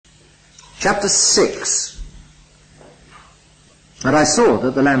Chapter 6. And I saw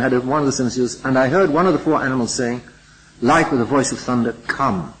that the Lamb had opened one of the seven seals, and I heard one of the four animals saying, like with a voice of thunder,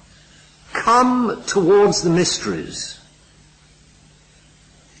 Come. Come towards the mysteries,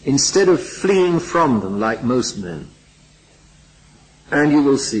 instead of fleeing from them like most men. And you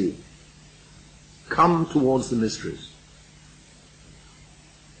will see. Come towards the mysteries.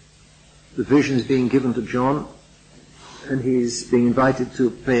 The vision is being given to John, and he's being invited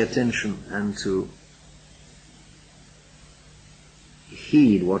to pay attention and to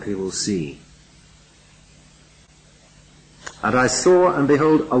heed what he will see. And I saw, and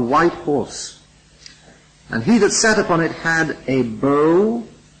behold, a white horse, and he that sat upon it had a bow,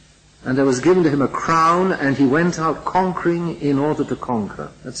 and there was given to him a crown, and he went out conquering in order to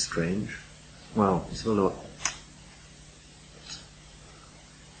conquer. That's strange. Well, let's have a look.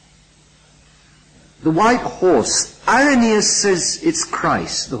 The white horse. Irenaeus says it's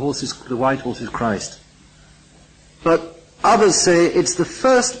Christ. The white horse is Christ. But others say it's the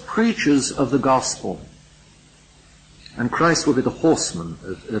first preachers of the gospel. And Christ will be the horseman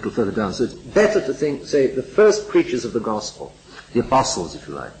a little further down. So it's better to say the first preachers of the gospel. The apostles, if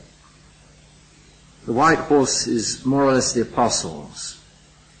you like. The white horse is more or less the apostles,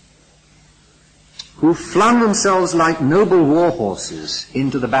 who flung themselves like noble war horses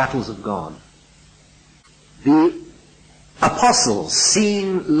into the battles of God. The apostles,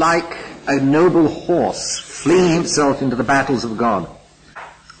 seen like a noble horse, flinging himself into the battles of God.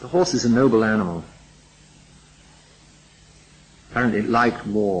 The horse is a noble animal. Apparently it liked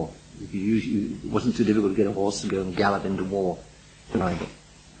war. It wasn't too difficult to get a horse to go and gallop into war.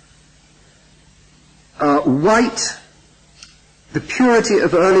 White, the purity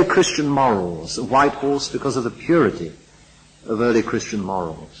of early Christian morals. A white horse because of the purity of early Christian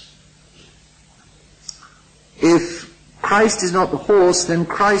morals. If Christ is not the horse, then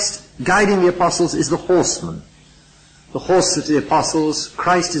Christ guiding the apostles is the horseman. The horse of the apostles,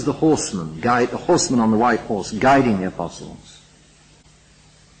 Christ is the horseman, the horseman on the white horse, guiding the apostles.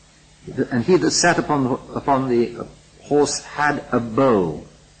 And he that sat upon the horse had a bow.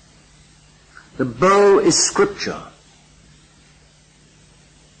 The bow is Scripture.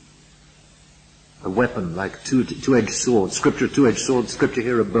 A weapon like two-edged sword. Scripture, two-edged sword. Scripture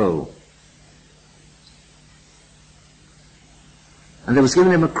here, a bow. And there was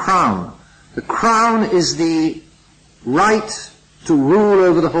given him a crown. The crown is the right to rule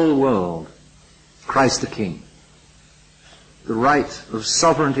over the whole world. Christ the King. The right of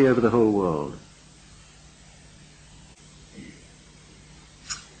sovereignty over the whole world.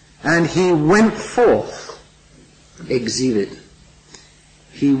 And he went forth, exhibit.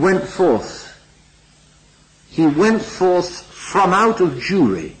 He went forth. He went forth from out of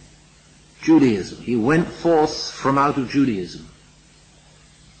Judaism. He went forth from out of Judaism.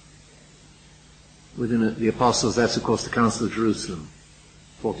 Within the apostles, that's of course the Council of Jerusalem,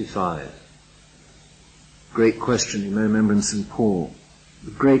 45. Great question, you may remember in St. Paul,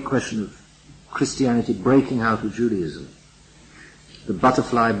 the great question of Christianity breaking out of Judaism. The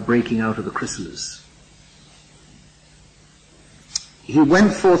butterfly breaking out of the chrysalis. He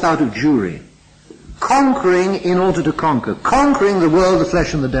went forth out of Jewry, conquering in order to conquer. Conquering the world, the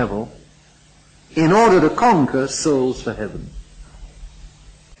flesh and the devil, in order to conquer souls for heaven.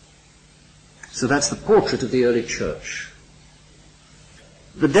 So that's the portrait of the early church.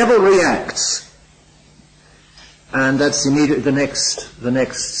 The devil reacts, and that's immediately the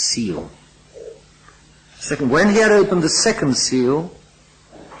next seal. Second, when he had opened the second seal,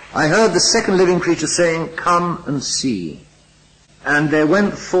 I heard the second living creature saying, Come and see. And there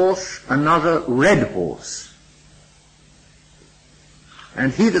went forth another red horse.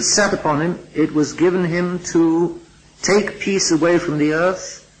 And he that sat upon him, it was given him to take peace away from the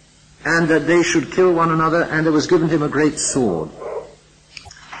earth, and that they should kill one another, and there was given him a great sword.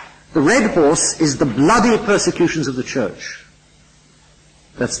 The red horse is the bloody persecutions of the church.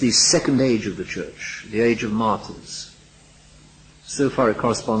 That's the second age of the church, the age of martyrs. So far it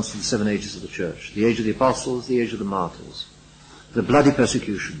corresponds to the 7 ages of the church. The age of the apostles, the age of the martyrs. The bloody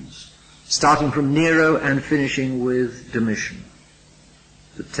persecutions, starting from Nero and finishing with Domitian.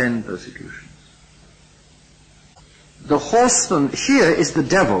 The 10 persecutions. The horseman here is the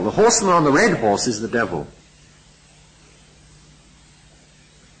devil. The horseman on the red horse is the devil.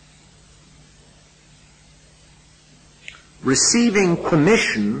 Receiving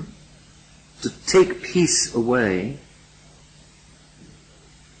permission to take peace away,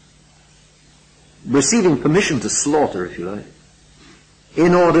 receiving permission to slaughter, if you like,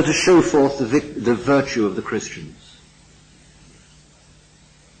 in order to show forth the virtue of the Christians.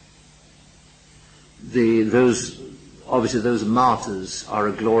 Those obviously those martyrs are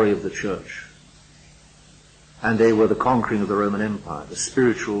a glory of the church. And they were the conquering of the Roman Empire,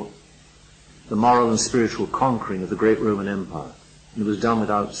 the moral and spiritual conquering of the great Roman Empire. And it was done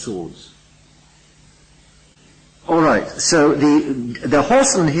without swords. All right, so the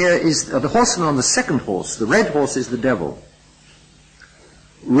horseman here is, the horseman on the second horse, the red horse is the devil.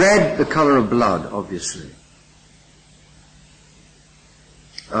 Red, the color of blood, obviously.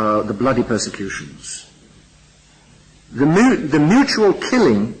 The bloody persecutions. The mutual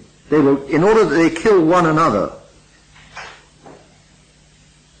killing, in order that they kill one another.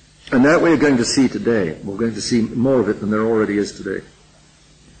 And that we're going to see today. We're going to see more of it than there already is today.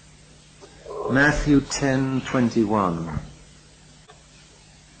 Matthew 10:21.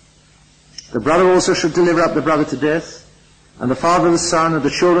 The brother also shall deliver up the brother to death, and the father the son, and the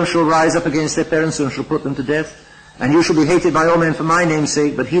children shall rise up against their parents and shall put them to death. And you shall be hated by all men for my name's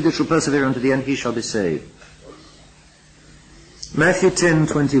sake, but he that shall persevere unto the end, he shall be saved. Matthew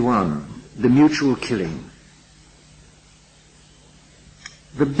 10:21, the mutual killing.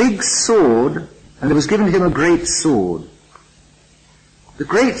 The big sword, and there was given him a great sword. The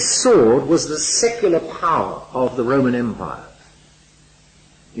great sword was the secular power of the Roman Empire.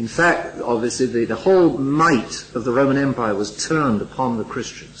 In fact, obviously, the whole might of the Roman Empire was turned upon the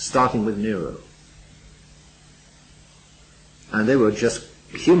Christians, starting with Nero. And they were just,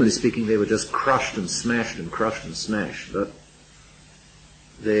 humanly speaking, they were just crushed and smashed and crushed and smashed. But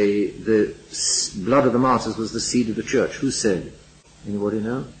the blood of the martyrs was the seed of the church. Who said? Anybody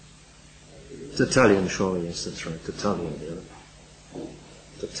know? Tertullian, surely, yes, that's right. Tertullian, yeah.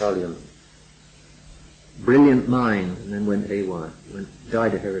 Tertullian. Brilliant mind, and then went AWOL,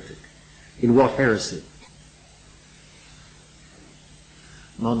 died a heretic. In what heresy?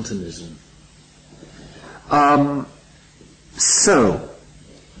 Montanism. So,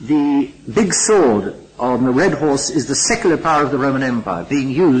 the big sword on the red horse is the secular power of the Roman Empire,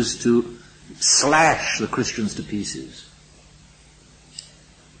 being used to slash the Christians to pieces.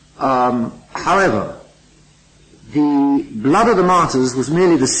 However, the blood of the martyrs was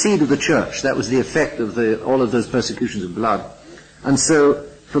merely the seed of the church. That was the effect of all of those persecutions of blood. And so,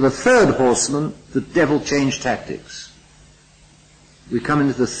 for the third horseman, the devil changed tactics. We come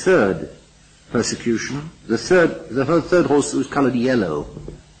into the third persecution. The third horse was colored yellow.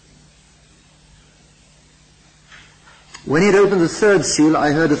 When he had opened the third seal,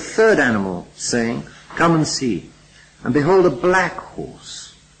 I heard a third animal saying, "Come and see." And behold, a black horse.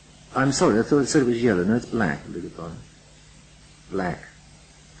 I'm sorry, I thought it said it was yellow. No, it's black. I beg your pardon. Black.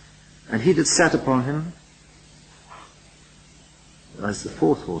 And he that sat upon him, that's the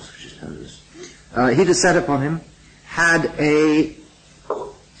fourth horse which is telling us. He that sat upon him had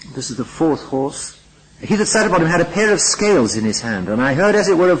this is the fourth horse. He that sat upon him had a pair of scales in his hand. And I heard as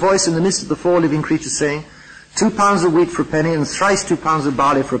it were a voice in the midst of the four living creatures saying, 2 pounds of wheat for a penny, and thrice 2 pounds of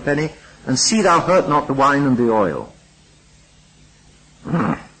barley for a penny, and see thou hurt not the wine and the oil.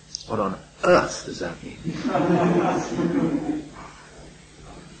 What on earth does that mean?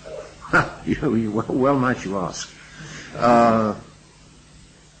 Well might you ask. The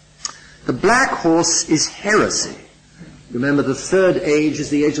black horse is heresy. Remember, the third age is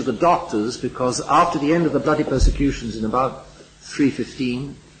the age of the doctors, because after the end of the bloody persecutions in about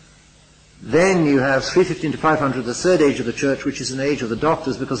 315, then you have 315 to 500, the third age of the church, which is an age of the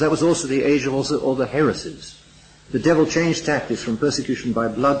doctors, because that was also the age of all the heresies. The devil changed tactics from persecution by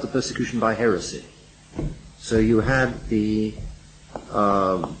blood to persecution by heresy. So you had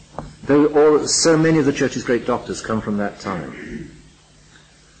so many of the church's great doctors come from that time.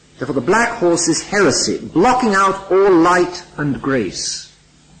 Therefore the black horse is heresy, blocking out all light and grace.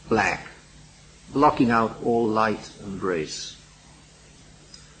 Black. Blocking out all light and grace.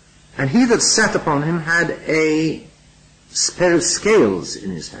 And he that sat upon him had a pair of scales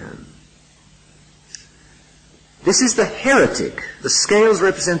in his hand. This is the heretic. The scales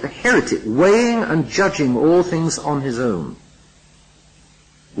represent the heretic, weighing and judging all things on his own.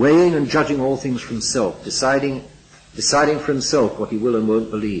 Weighing and judging all things for himself, deciding for himself what he will and won't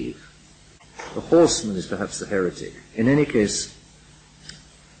believe. The horseman is perhaps the heretic. In any case,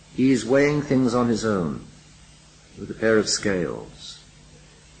 he is weighing things on his own with a pair of scales.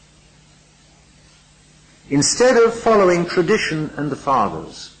 Instead of following tradition and the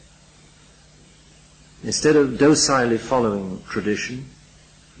fathers, instead of docilely following tradition,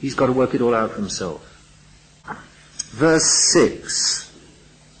 he's got to work it all out for himself. Verse 6.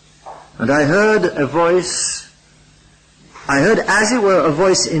 And I heard as it were a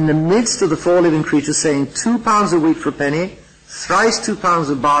voice in the midst of the four living creatures saying, 2 pounds of wheat for a penny, thrice 2 pounds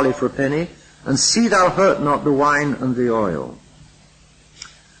of barley for a penny, and see thou hurt not the wine and the oil.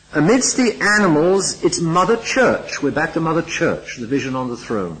 Amidst the animals, it's Mother Church. We're back to Mother Church, the vision on the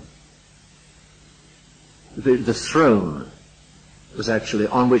throne. The throne was actually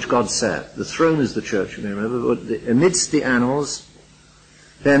on which God sat. The throne is the church, you may remember. But amidst the animals,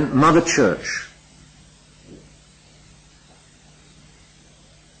 then Mother Church.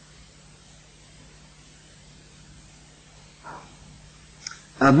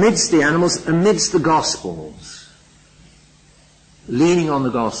 Amidst the animals, amidst the Gospels. Leaning on the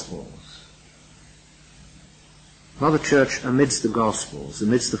Gospels. Mother Church amidst the Gospels,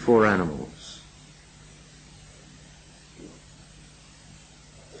 amidst the four animals.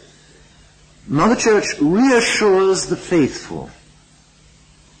 Mother Church reassures the faithful.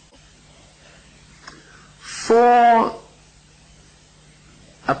 For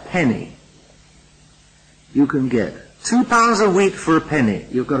a penny, you can get 2 pounds a week for a penny.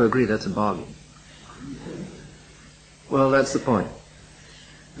 You've got to agree that's a bargain. Well, that's the point.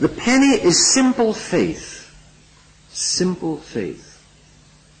 The penny is simple faith. Simple faith.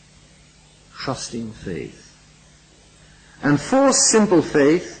 Trusting faith. And for simple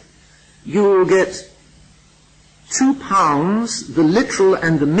faith, you will get 2 pounds, the literal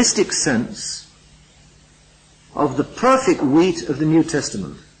and the mystic sense of the perfect wheat of the New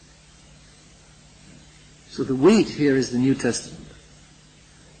Testament. So the wheat here is the New Testament.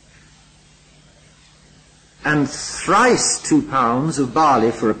 And thrice 2 pounds of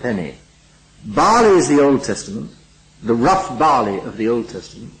barley for a penny. Barley is the Old Testament, the rough barley of the Old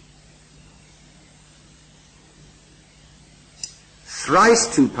Testament.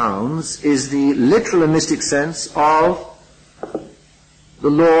 Thrice 2 pounds is the literal and mystic sense of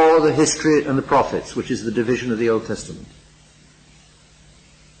the law, the history, and the prophets, which is the division of the Old Testament.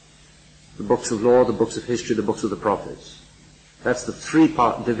 The books of law, the books of history, the books of the prophets. That's the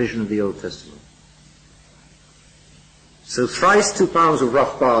 3-part division of the Old Testament. So thrice 2 pounds of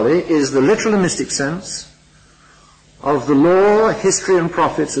rough barley is the literal and mystic sense of the law, history, and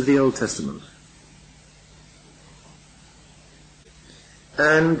prophets of the Old Testament.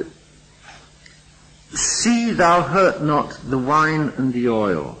 And see thou hurt not the wine and the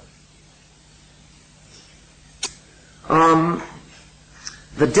oil.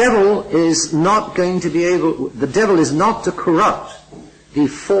 The devil is not going to be able, the devil is not to corrupt the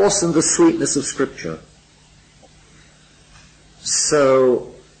force and the sweetness of Scripture.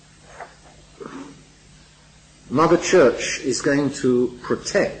 So, Mother Church is going to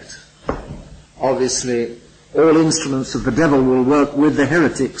protect, obviously, all instruments of the devil will work with the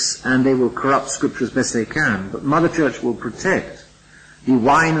heretics and they will corrupt Scripture as best they can. But Mother Church will protect the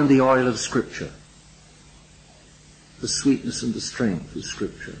wine and the oil of Scripture. The sweetness and the strength of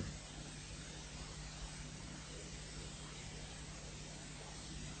Scripture.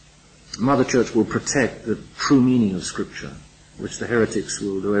 Mother Church will protect the true meaning of Scripture, which the heretics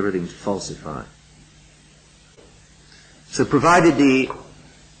will do everything to falsify. So provided the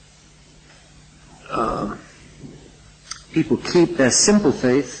people keep their simple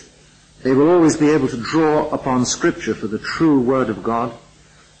faith, they will always be able to draw upon Scripture for the true Word of God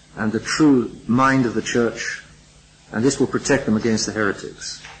and the true mind of the Church, and this will protect them against the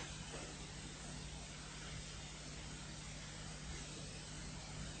heretics.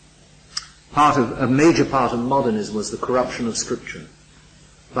 A major part of modernism was the corruption of Scripture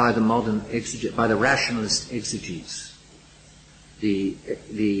by the modern by the rationalist exegetes. The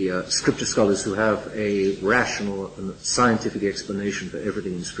Scripture scholars who have a rational and scientific explanation for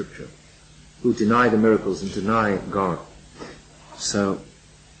everything in Scripture, who deny the miracles and deny God. So,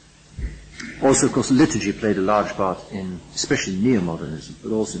 also, of course, liturgy played a large part in, especially neo-modernism,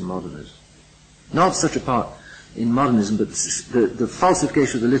 but also in modernism. Not such a part in modernism, but the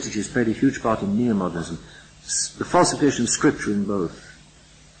falsification of the liturgy has played a huge part in neo-modernism. The falsification of Scripture in both.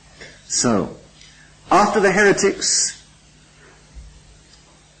 So, after the heretics,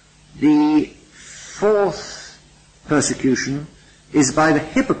 the fourth persecution is by the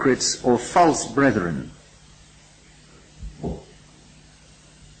hypocrites or false brethren.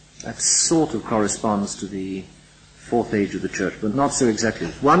 That sort of corresponds to the fourth age of the church, but not so exactly.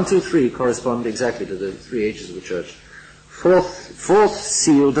 1, 2, 3 correspond exactly to the 3 ages of the church. Fourth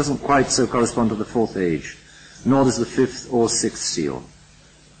seal doesn't quite so correspond to the fourth age, nor does the 5th or 6th seal.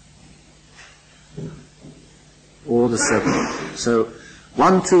 Or the 7th. So,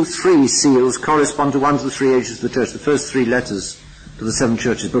 1, 2, 3 seals correspond to 1 to the 3 ages of the church, the first 3 letters to the 7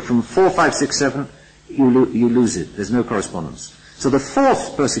 churches. But from 4, 5, 6, 7, you lose it. There's no correspondence. So the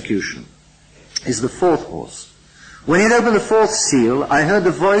fourth persecution is the fourth horse. When he had opened the fourth seal, I heard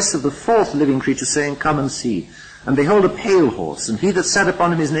the voice of the fourth living creature saying, Come and see. And behold, a pale horse, and he that sat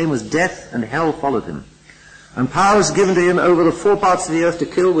upon him, his name was Death, and hell followed him. And power is given to him over the four parts of the earth to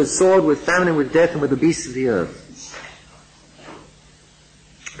kill with sword, with famine, and with death, and with the beasts of the earth.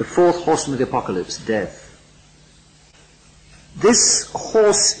 The fourth horseman of the Apocalypse, death. This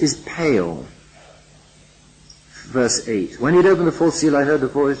horse is pale. Verse 8. When he had opened the fourth seal, I heard the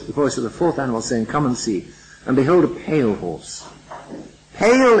voice of the fourth animal saying, "Come and see." And behold, a pale horse.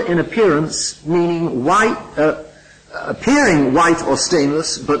 Pale in appearance, meaning white, appearing white or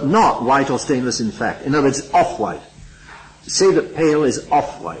stainless, but not white or stainless in fact. In other words, off-white. To say that pale is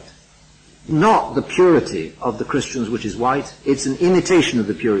off-white. Not the purity of the Christians, which is white. It's an imitation of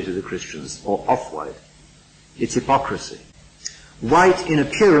the purity of the Christians, or off-white. It's hypocrisy. White in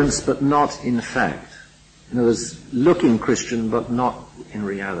appearance, but not in fact. In other words, looking Christian, but not in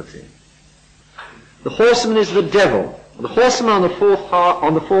reality. The horseman is the devil. The horseman on the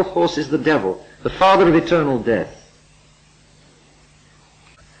fourth horse is the devil, the father of eternal death.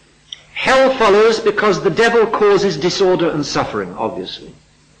 Hell follows because the devil causes disorder and suffering, obviously.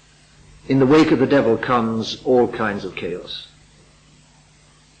 In the wake of the devil comes all kinds of chaos.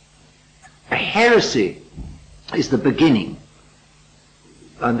 A heresy is the beginning,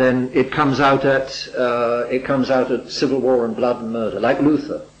 and then it comes out at civil war and blood and murder, like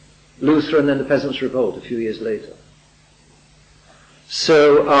Luther and then the Peasants' Revolt a few years later.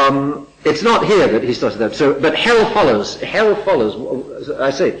 So it's not here that he started that. So, but hell follows. Hell follows. I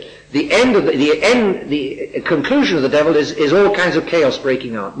say the conclusion of the devil is all kinds of chaos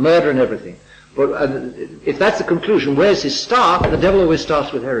breaking out, murder and everything. But if that's the conclusion, where's his start? The devil always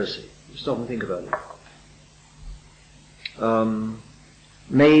starts with heresy. Stop and think about it.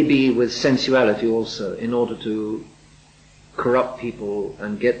 Maybe with sensuality also, in order to corrupt people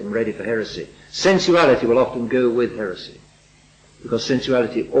and get them ready for heresy. Sensuality will often go with heresy, because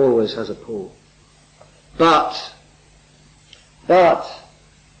sensuality always has a pull. But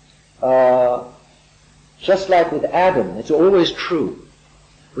just like with Adam, it's always true.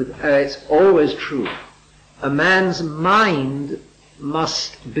 It's always true. A man's mind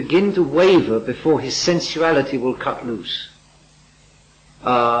must begin to waver before his sensuality will cut loose.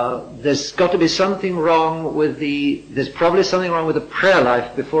 There's got to be something wrong with there's probably something wrong with the prayer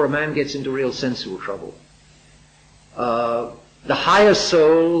life before a man gets into real sensual trouble. The higher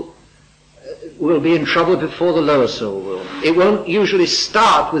soul will be in trouble before the lower soul will. It won't usually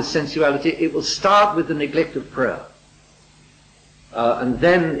start with sensuality, it will start with the neglect of prayer. And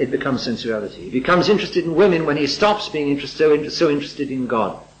then it becomes sensuality. He becomes interested in women when he stops being so interested in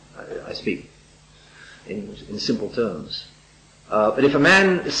God. I speak in simple terms. But if a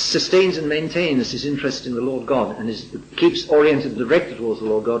man sustains and maintains his interest in the Lord God and keeps oriented and directed towards the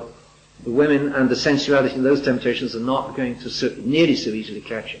Lord God, the women and the sensuality and those temptations are not going to nearly so easily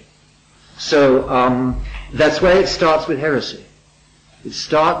catch him. So that's where it starts with heresy. It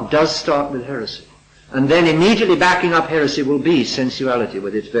does start with heresy. And then immediately backing up heresy will be sensuality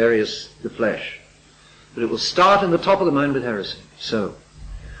with its the flesh. But it will start in the top of the mind with heresy. So,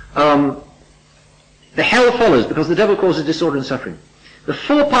 the hell follows because the devil causes disorder and suffering. The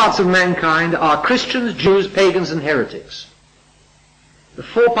four parts of mankind are Christians, Jews, pagans, and heretics. The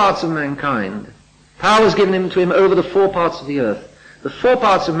four parts of mankind, power is given to him over the four parts of the earth. The four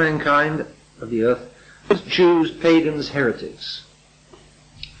parts of mankind, of the earth, Jews, pagans, heretics.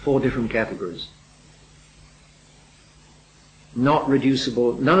 Four different categories. Not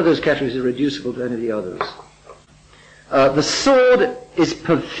reducible, none of those categories are reducible to any of the others. The sword is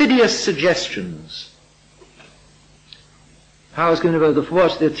perfidious suggestions. Power is given over the four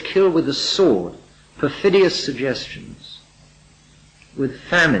parts to kill with the sword, perfidious suggestions. With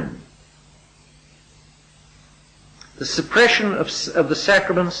famine. The suppression of the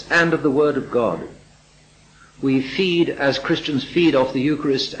sacraments and of the Word of God. We feed, as Christians feed off the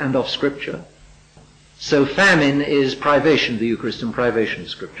Eucharist and off Scripture. So famine is privation of the Eucharist and privation of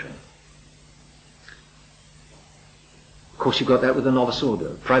Scripture. Of course you've got that with the novice order.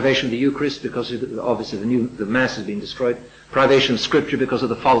 Privation of the Eucharist because obviously the Mass has been destroyed. Privation of Scripture because of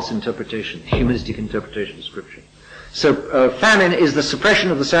the false interpretation, humanistic interpretation of Scripture. So famine is the suppression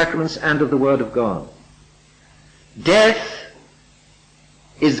of the sacraments and of the Word of God. Death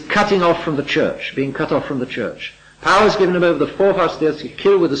is cutting off from the church, being cut off from the church. Power is given him over the four parts of the earth to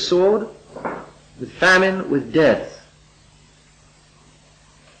kill with the sword, with famine, with death.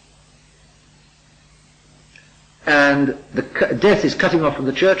 And death is cutting off from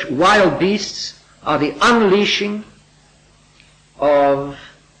the church. Wild beasts are the unleashing of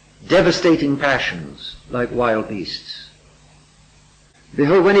devastating passions, like wild beasts.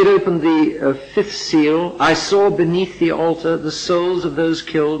 Behold, when he had opened the fifth seal, I saw beneath the altar the souls of those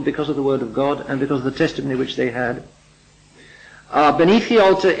killed because of the word of God and because of the testimony which they had. are beneath the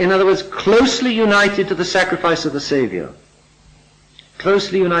altar, in other words, closely united to the sacrifice of the Savior.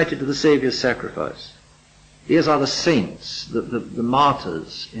 Closely united to the Savior's sacrifice. These are the saints, the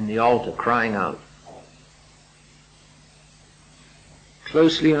martyrs in the altar crying out.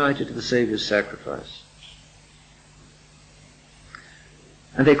 Closely united to the Savior's sacrifice.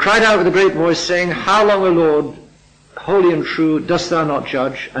 And they cried out with a great voice, saying, How long, O Lord, holy and true, dost thou not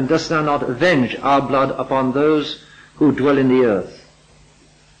judge, and dost thou not avenge our blood upon those who dwell in the earth?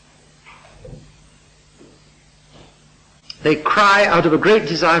 They cry out of a great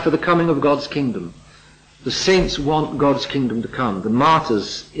desire for the coming of God's kingdom. The saints want God's kingdom to come. The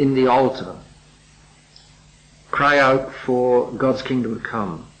martyrs in the altar cry out for God's kingdom to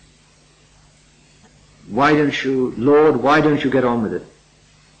come. Why don't you, Lord, why don't you get on with it?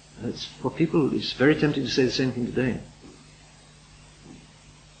 It's, for people, it's very tempting to say the same thing today.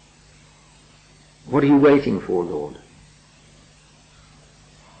 What are you waiting for, Lord?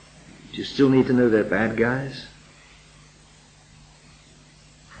 Do you still need to know they're bad guys?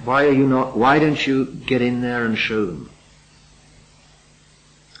 Why don't you get in there and show them?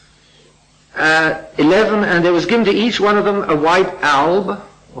 11, and there was given to each one of them a white alb,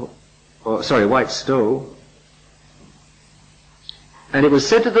 white stole, and it was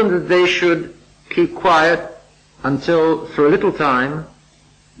said to them that they should keep quiet until, for a little time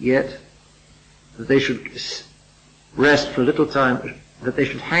yet, that they should rest for a little time, that they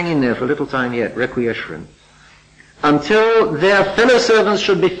should hang in there for a little time yet, requiescere, until their fellow servants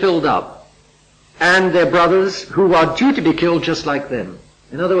should be filled up, and their brothers who are due to be killed just like them.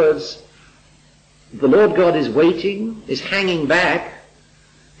 In other words, the Lord God is waiting, is hanging back,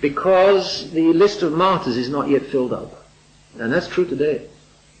 because the list of martyrs is not yet filled up. And that's true today.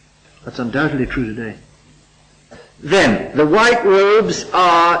 That's undoubtedly true today. Then, the white robes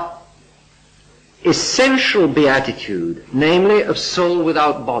are essential beatitude, namely of soul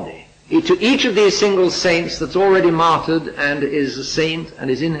without body. To each of these single saints that's already martyred and is a saint and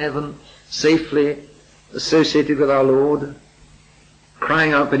is in heaven, safely associated with our Lord,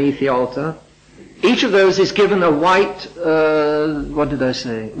 crying out beneath the altar, each of those is given a white,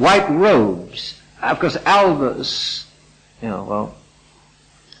 white robes. Of course, albas,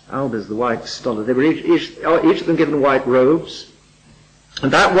 albas, the white stolid. They were each of them given white robes.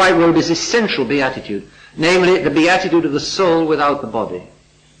 And that white robe is essential beatitude, namely the beatitude of the soul without the body.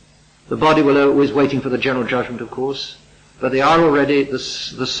 The body will always waiting for the general judgment, of course, but they are already, the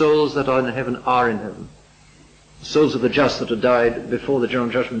souls that are in heaven are in heaven. The souls of the just that have died before the general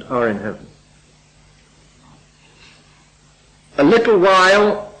judgment are in heaven. A little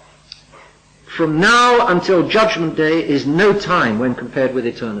while from now until judgment day is no time when compared with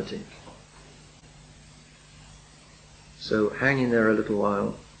eternity. So hang in there a little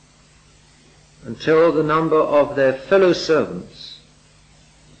while until the number of their fellow servants.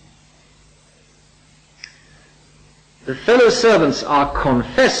 The fellow servants are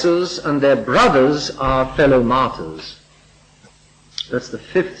confessors and their brothers are fellow martyrs. That's the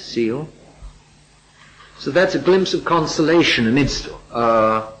fifth seal. So that's a glimpse of consolation amidst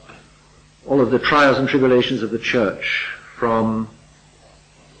all of the trials and tribulations of the church, from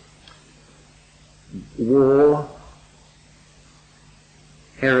war,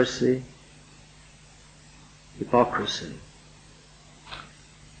 heresy, hypocrisy.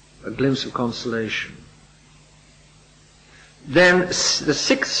 A glimpse of consolation. Then the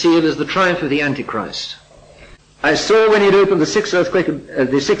sixth seal is the triumph of the Antichrist. I saw when he had opened the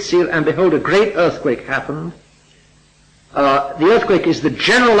sixth seal, and behold, a great earthquake happened. The earthquake is the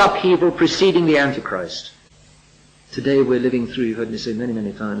general upheaval preceding the Antichrist. Today we're living through, you've heard me say many,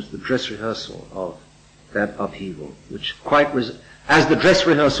 many times, the dress rehearsal of that upheaval, which as the dress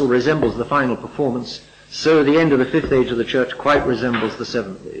rehearsal resembles the final performance, so the end of the fifth age of the church quite resembles the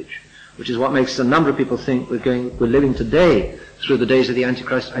seventh age, which is what makes a number of people think we're living today through the days of the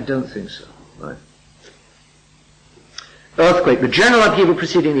Antichrist. I don't think so. Right? Earthquake, the general upheaval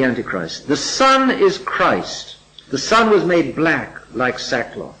preceding the Antichrist. The sun is Christ. The sun was made black like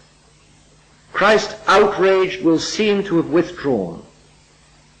sackcloth. Christ, outraged, will seem to have withdrawn.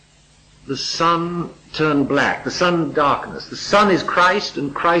 The sun turned black. The sun darkness. The sun is Christ,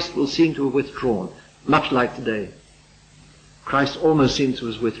 and Christ will seem to have withdrawn, much like today. Christ almost seems to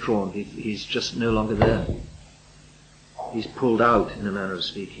have withdrawn. He's just no longer there. He's pulled out, in a manner of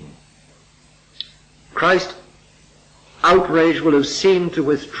speaking. Christ, outraged, will have seemed to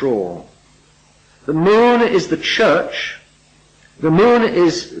withdraw. The moon is the church. The moon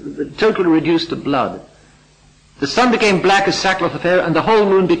is totally reduced to blood. The sun became black as sackcloth of hair, and the whole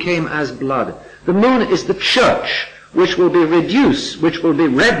moon became as blood. The moon is the church, which will be reduced, which will be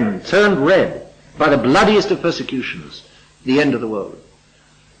reddened, turned red, by the bloodiest of persecutions. the end of the world.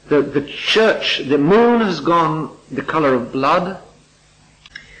 The church, the moon has gone the color of blood.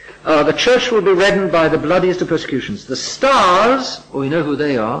 The church will be reddened by the bloodiest of persecutions. The stars, we know who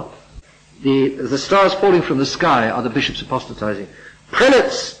they are, the stars falling from the sky are the bishops apostatizing.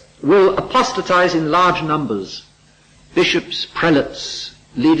 Prelates will apostatize in large numbers. Bishops, prelates,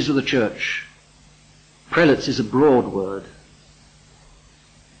 leaders of the church. Prelates is a broad word.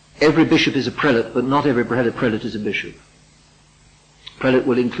 Every bishop is a prelate, but not every prelate is a bishop. Prelate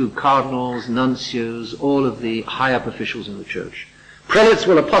will include cardinals, nuncios, all of the high-up officials in the church. Prelates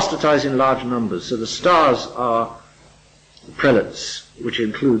will apostatize in large numbers, so the stars are prelates, which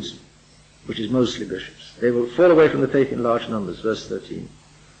is mostly bishops. They will fall away from the faith in large numbers, verse 13.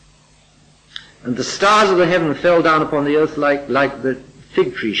 And the stars of the heaven fell down upon the earth like the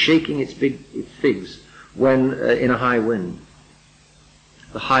fig tree shaking its figs when in a high wind.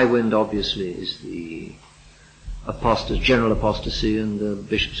 The high wind obviously is the general apostasy, and the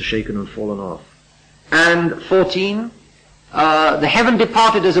bishops are shaken and fallen off. And 14, the heaven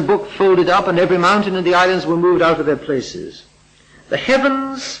departed as a book folded up, and every mountain and the islands were moved out of their places. The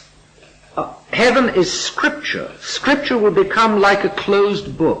heavens, heaven is Scripture. Scripture will become like a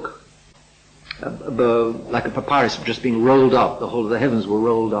closed book, like a papyrus just being rolled up. The whole of the heavens were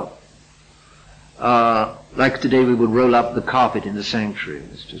rolled up. Like today we would roll up the carpet in the sanctuary.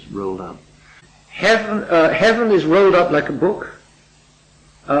 It's just rolled up. Heaven is rolled up like a book.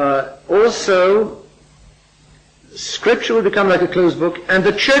 Also, Scripture will become like a closed book, and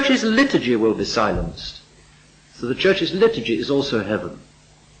the church's liturgy will be silenced. So the church's liturgy is also heaven.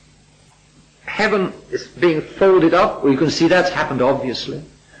 Heaven is being folded up. Well, you can see that's happened obviously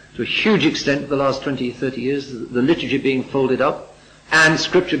to a huge extent for the last 20, 30 years, the liturgy being folded up and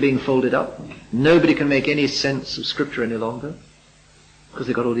Scripture being folded up. Nobody can make any sense of Scripture any longer because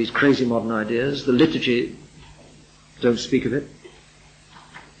they've got all these crazy modern ideas. The liturgy, don't speak of it.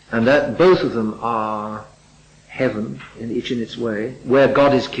 And that both of them are heaven, each in its way, where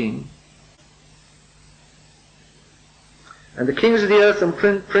God is king. And the kings of the earth and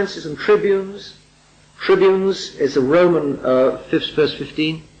princes and tribunes. Tribunes is a Roman, verse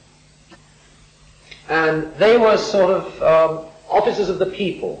 15. And they were sort of officers of the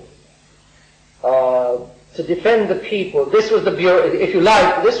people. To defend the people. This was the if you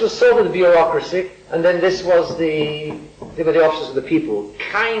like, this was sort of the bureaucracy, and then they were the officers of the people.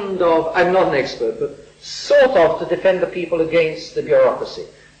 Kind of, I'm not an expert, but sort of to defend the people against the bureaucracy.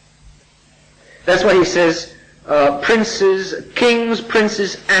 That's why he says, princes, kings,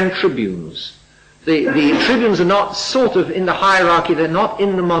 princes, and tribunes. The tribunes are not sort of in the hierarchy, they're not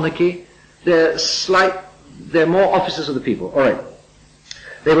in the monarchy, they're more officers of the people. All right.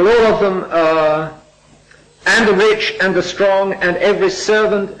 They were all of them, and the rich and the strong and every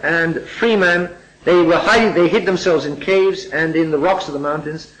servant and freeman, they hid themselves in caves and in the rocks of the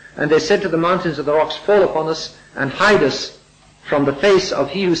mountains, and they said to the mountains of the rocks, fall upon us and hide us from the face of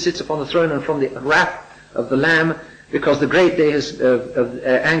he who sits upon the throne and from the wrath of the Lamb, because the great day of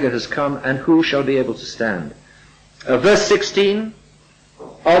anger has come, and who shall be able to stand? Verse 16,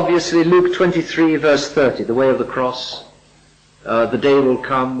 obviously Luke 23 verse 30, the way of the cross. The day will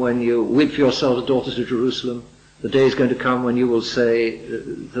come when you weep for yourselves, daughters of Jerusalem. The day is going to come when you will say,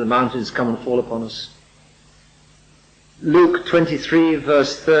 the mountains come and fall upon us. Luke 23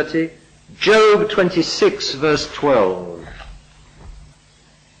 verse 30. Job 26 verse 12.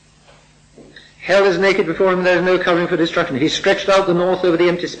 Hell is naked before him, there is no covering for destruction. He stretched out the north over the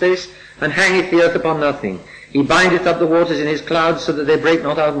empty space, and hangeth the earth upon nothing. He bindeth up the waters in his clouds, so that they break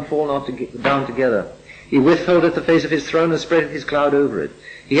not out and fall not down together. He withholdeth the face of his throne, and spreadeth his cloud over it.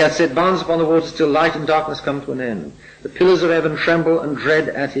 He hath set bounds upon the waters, till light and darkness come to an end. The pillars of heaven tremble and dread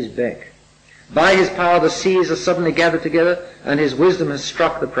at his beck. By his power the seas are suddenly gathered together, and his wisdom has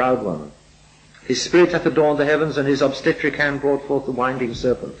struck the proud one. His spirit hath adorned the heavens, and his obstetric hand brought forth the winding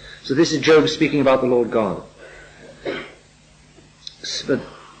serpent. So this is Job speaking about the Lord God.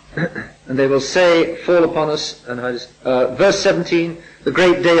 And they will say, fall upon us. And verse 17, the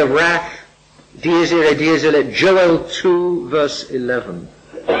great day of wrath. Dies irae, dies ille. Joel 2 verse 11.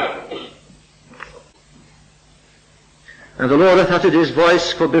 And the Lord hath uttered his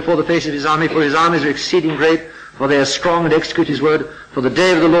voice before the face of his army, for his armies are exceeding great, for they are strong and execute his word. For the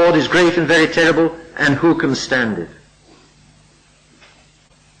day of the Lord is great and very terrible, and who can stand it?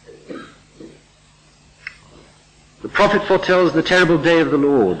 The prophet foretells the terrible day of the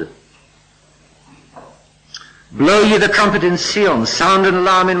Lord. Blow ye the trumpet in Sion, sound an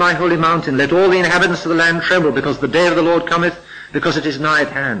alarm in my holy mountain. Let all the inhabitants of the land tremble, because the day of the Lord cometh, because it is nigh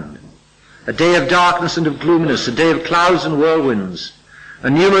at hand. A day of darkness and of gloominess, a day of clouds and whirlwinds, A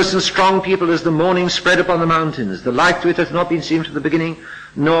numerous and strong people as the morning spread upon the mountains. The like to it hath not been seen from the beginning,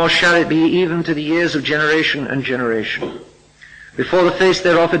 nor shall it be even to the years of generation and generation. Before the face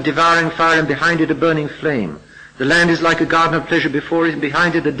thereof a devouring fire, and behind it a burning flame. The land is like a garden of pleasure before it, and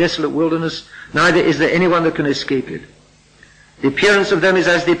behind it a desolate wilderness, neither is there anyone that can escape it. The appearance of them is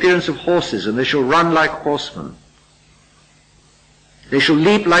as the appearance of horses, and they shall run like horsemen. They shall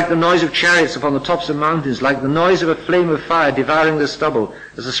leap like the noise of chariots upon the tops of mountains, like the noise of a flame of fire devouring the stubble,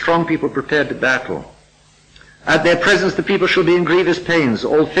 as a strong people prepared to battle. At their presence the people shall be in grievous pains,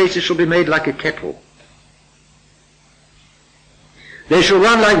 all faces shall be made like a kettle. They shall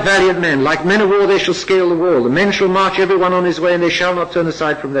run like valiant men, like men of war they shall scale the wall. The men shall march every one on his way, and they shall not turn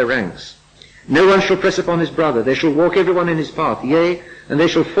aside from their ranks. No one shall press upon his brother, they shall walk every one in his path, yea, and they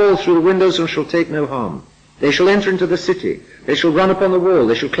shall fall through the windows and shall take no harm. They shall enter into the city, they shall run upon the wall,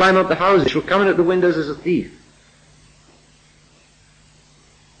 they shall climb up the houses, they shall come in at the windows as a thief.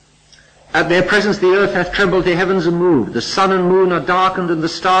 At their presence the earth hath trembled, the heavens are moved, the sun and moon are darkened, and the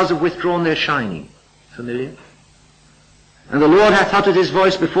stars have withdrawn their shining. Familiar? And the Lord hath uttered his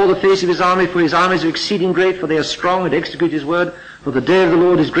voice before the face of his army, for his armies are exceeding great, for they are strong, and execute his word. For the day of the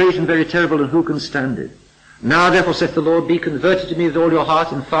Lord is great and very terrible, and who can stand it? Now therefore saith the Lord, be converted to me with all your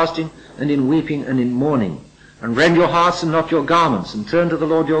heart, in fasting, and in weeping, and in mourning. And rend your hearts, and not your garments, and turn to the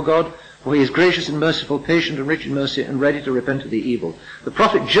Lord your God, for he is gracious and merciful, patient and rich in mercy, and ready to repent of the evil. The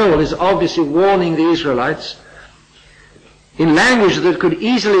prophet Joel is obviously warning the Israelites in language that could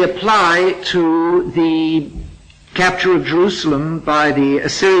easily apply to the capture of Jerusalem by the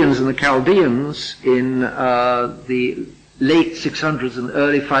Assyrians and the Chaldeans in the late 600s and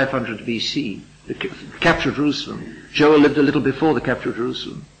early 500s BC. The capture of Jerusalem. Joel lived a little before the capture of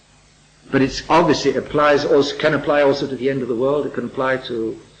Jerusalem. But it obviously can apply also to the end of the world. It can apply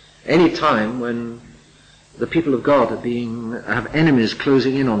to any time when the people of God have enemies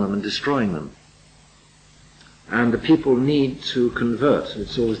closing in on them and destroying them. And the people need to convert.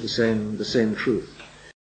 It's always the same truth.